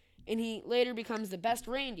against, and he later becomes the best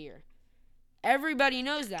reindeer. Everybody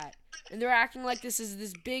knows that, and they're acting like this is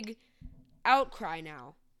this big outcry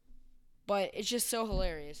now. But it's just so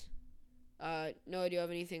hilarious. Noah, do you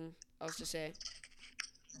have anything else to say?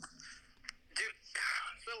 Dude,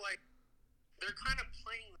 I feel like they're kind of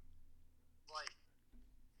playing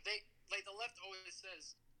like the left always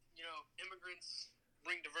says, you know, immigrants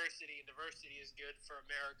bring diversity, and diversity is good for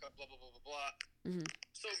America, blah, blah, blah, blah, blah. Mm-hmm.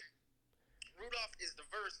 So, Rudolph is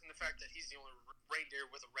diverse in the fact that he's the only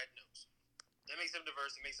reindeer with a red nose. That makes him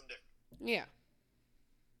diverse, it makes him different. Yeah.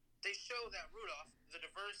 They show that Rudolph, the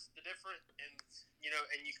diverse, the different, and, you know,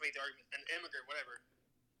 and you can make the argument, an immigrant, whatever.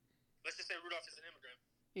 Let's just say Rudolph is an immigrant.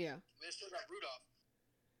 Yeah. They show that Rudolph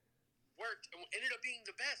worked and ended up being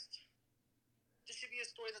the best. This should be a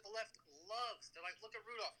story that the left loves. They're like, look at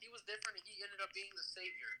Rudolph. He was different, and he ended up being the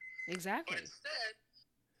savior. Exactly. But instead,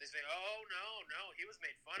 they say, oh, no, he was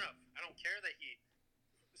made fun of. I don't care that he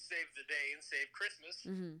saved the day and saved Christmas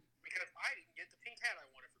because I didn't get the pink hat I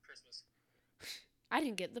wanted for Christmas. I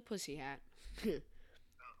didn't get the pussy hat.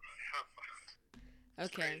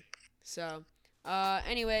 Okay. So,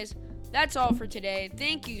 anyways, that's all for today.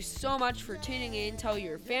 Thank you so much for tuning in. Tell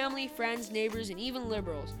your family, friends, neighbors, and even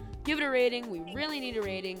liberals. Give it a rating. We really need a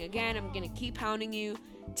rating. Again, I'm going to keep hounding you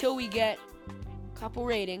till we get a couple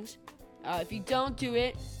ratings. If you don't do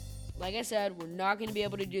it, like I said, we're not going to be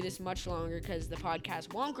able to do this much longer because the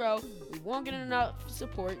podcast won't grow. We won't get enough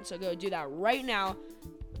support, so go do that right now.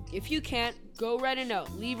 If you can't, go write a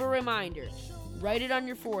note. Leave a reminder. Write it on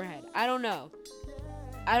your forehead. I don't know.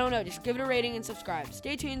 Just give it a rating and subscribe.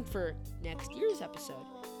 Stay tuned for next year's episode.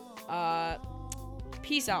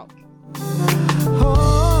 Peace out.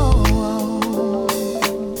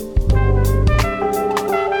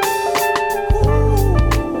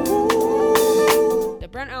 The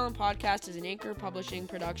Brent Allen Podcast is an Anchor Publishing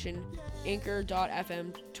production,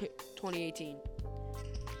 anchor.fm 2018.